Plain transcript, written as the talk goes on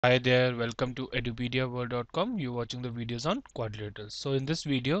Hi there, welcome to edupediaworld.com. You're watching the videos on quadrilaterals. So in this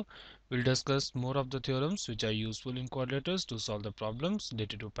video, we'll discuss more of the theorems which are useful in quadrilaterals to solve the problems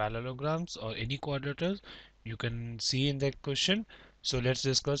related to parallelograms or any quadrilaterals you can see in that question. So let's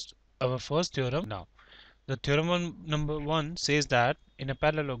discuss our first theorem now. The number one says that in a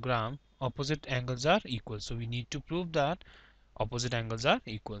parallelogram, opposite angles are equal. So we need to prove that opposite angles are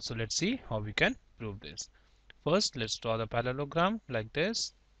equal. So let's see how we can prove this. First, let's draw the parallelogram like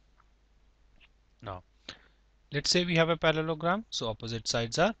this. Now, let's say we have a parallelogram, so opposite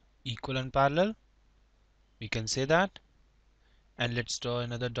sides are equal and parallel. We can say that. And let's draw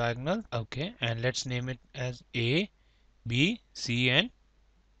another diagonal. Okay, and let's name it as A, B, C, and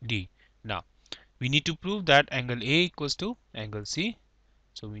D. Now, we need to prove that angle A equals to angle C.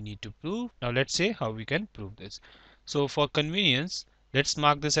 So we need to prove. Now let's say how we can prove this. So for convenience, let's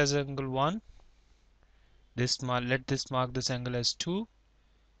mark this as angle 1. Let this mark this angle as 2,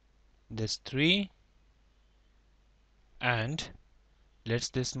 this 3, and let's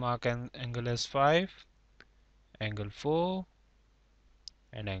this mark an angle as 5, angle 4,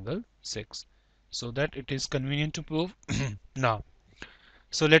 and angle 6, so that it is convenient to prove. Now,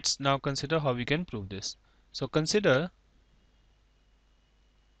 so let's now consider how we can prove this. So consider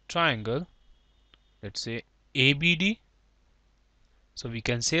triangle, let's say ABD. So we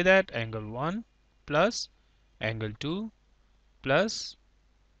can say that angle 1 plus angle 2 plus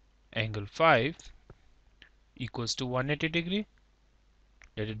angle 5 equals to 180 degree.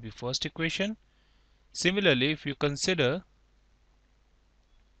 Let it be first equation. Similarly, if you consider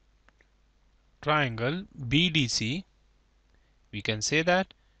triangle BDC, we can say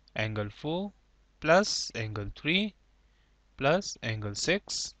that angle 4 plus angle 3 plus angle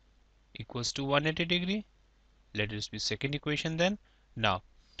 6 equals to 180 degree. Let this be second equation then. Now,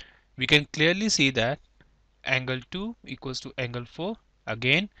 we can clearly see that angle 2 equals to angle 4.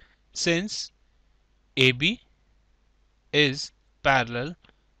 Again, since AB is parallel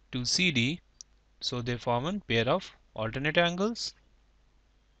to CD, so they form a pair of alternate angles.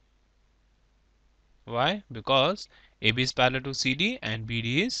 Why? Because AB is parallel to CD and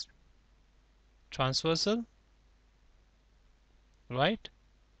BD is transversal, right?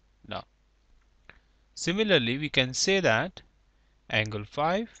 Now, similarly, we can say that angle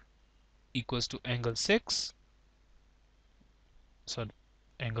 5 equals to angle 6. So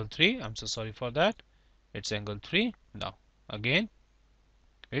angle 3, I'm so sorry for that, it's angle 3. Now again,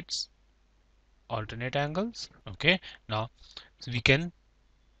 it's alternate angles. Okay, now so we can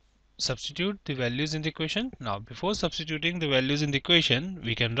substitute the values in the equation. Now before substituting the values in the equation,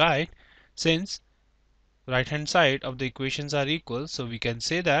 we can write, since right hand side of the equations are equal, so we can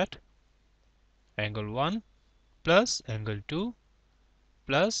say that angle 1 plus angle 2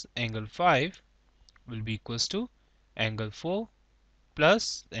 plus angle 5 will be equals to angle 4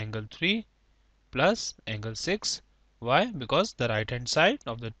 plus angle 3 plus angle 6. Why? Because the right hand side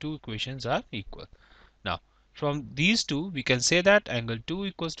of the two equations are equal. Now, from these two, we can say that angle 2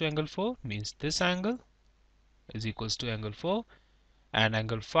 equals to angle 4, means this angle is equals to angle 4, and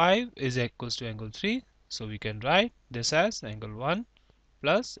angle 5 is equals to angle 3. So we can write this as angle 1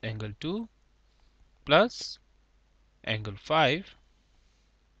 plus angle 2 plus angle 5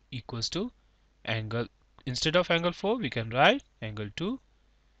 equals to angle, instead of angle 4 we can write angle 2,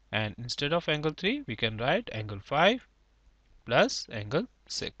 and instead of angle 3 we can write angle 5 plus angle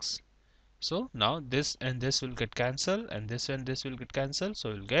 6. So now this and this will get cancelled, and this will get cancelled,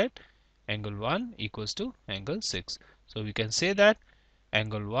 so we'll get angle 1 equals to angle 6. So we can say that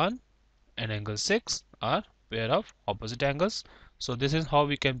angle 1 and angle 6 are pair of opposite angles. So this is how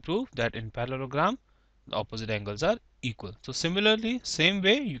we can prove that in parallelogram the opposite angles are equal. So similarly, same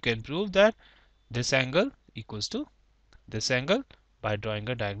way you can prove that this angle equals to this angle by drawing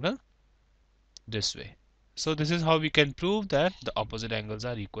a diagonal this way. So this is how we can prove that the opposite angles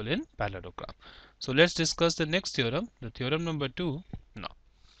are equal in parallelogram. So let's discuss the next theorem, the theorem number 2. Now,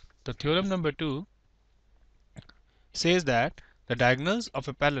 the theorem number 2 says that the diagonals of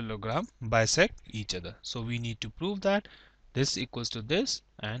a parallelogram bisect each other. So we need to prove that this equals to this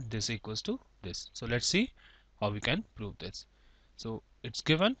and this equals to this. So let's see how we can prove this. So it's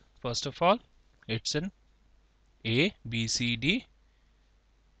given, first of all, it's an A, B, C, D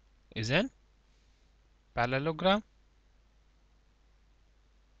is an parallelogram,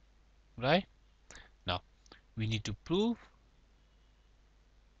 right? Now we need to prove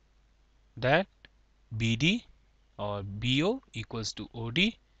that BD or BO equals to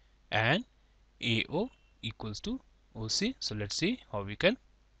OD and AO equals to OC. So let's see how we can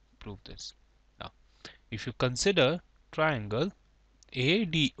prove this. Now, if you consider triangle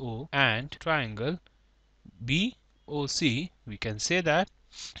ADO and triangle BOC, we can say that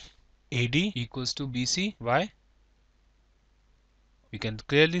AD equals to BC. Why? We can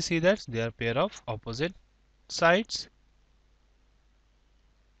clearly see that they are pair of opposite sides.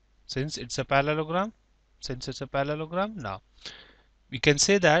 Since it's a parallelogram, now we can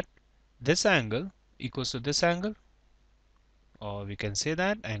say that this angle equals to this angle, or we can say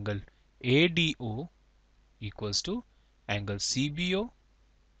that angle ADO equals to angle CBO.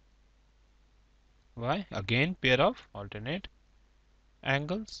 Why? Again, pair of alternate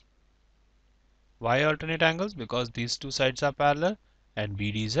angles. Why alternate angles? Because these two sides are parallel and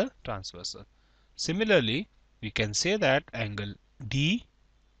BD is a transversal. Similarly, we can say that angle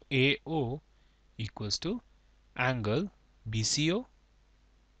DAO equals to angle BCO.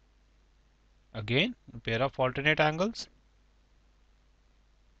 Again, a pair of alternate angles.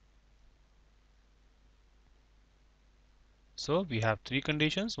 So we have three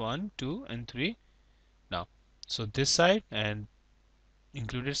conditions, 1, 2, and 3. Now, so this side and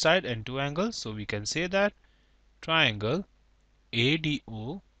included side and two angles. So we can say that triangle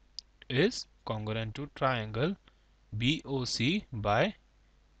ADO is congruent to triangle BOC by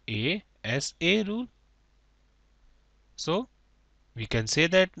ASA rule. So we can say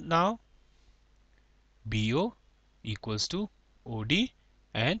that now BO equals to OD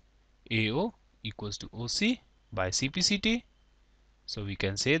and AO equals to OC by CPCT. So we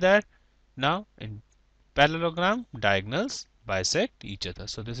can say that now in parallelogram diagonals bisect each other.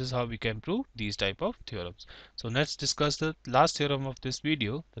 So this is how we can prove these type of theorems. So let's discuss the last theorem of this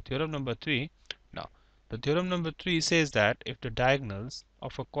video, the theorem number 3. Now the theorem number 3 says that if the diagonals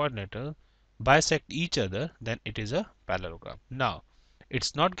of a quadrilateral bisect each other, then it is a parallelogram. Now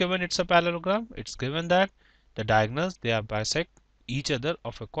it's not given it's a parallelogram, it's given that the diagonals they are bisect each other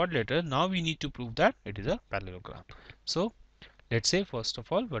of a quadrilateral. Now we need to prove that it is a parallelogram. So let's say first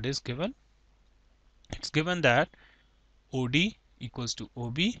of all what is given. It's given that OD equals to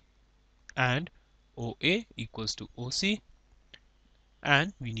OB and OA equals to OC,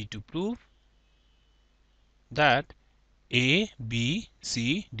 and we need to prove that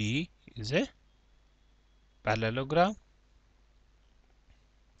ABCD is a parallelogram,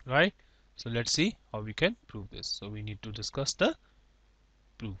 right? So let's see how we can prove this. So we need to discuss the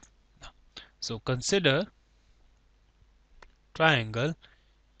proof. So consider triangle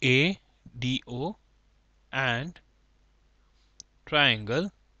ADO and triangle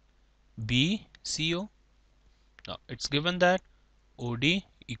BCO. Now it's given that OD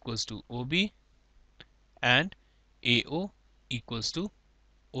equals to OB and AO equals to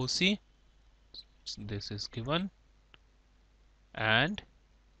OC. So this is given and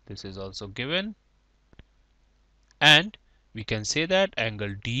this is also given, and we can say that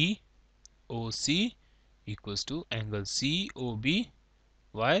angle DOC equals to angle COB.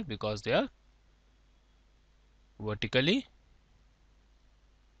 Why? Because they are vertically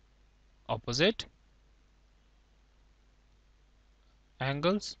opposite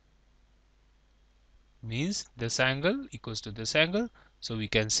angles, means this angle equals to this angle. So we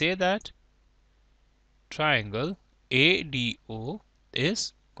can say that triangle ADO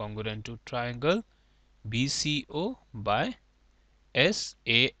is congruent to triangle BCO by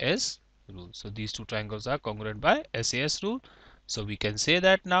SAS rule. So these two triangles are congruent by SAS rule. So we can say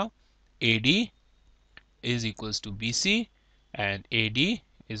that now AD is equals to BC and AD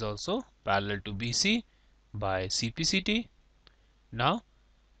is also parallel to BC by CPCT. Now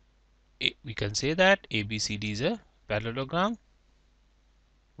we can say that ABCD is a parallelogram.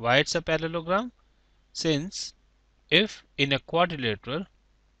 Why it's a parallelogram? Since if in a quadrilateral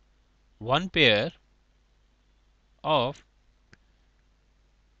one pair of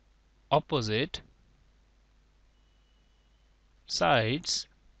opposite sides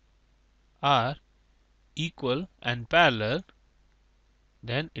are equal and parallel,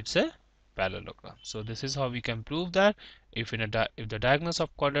 then it's a parallelogram. So this is how we can prove that if if the diagonals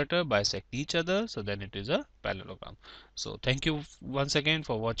of quadrilateral bisect each other, so then it is a parallelogram. So thank you once again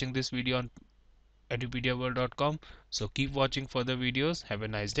for watching this video on edupediaworld.com. So keep watching further videos. Have a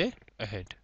nice day ahead.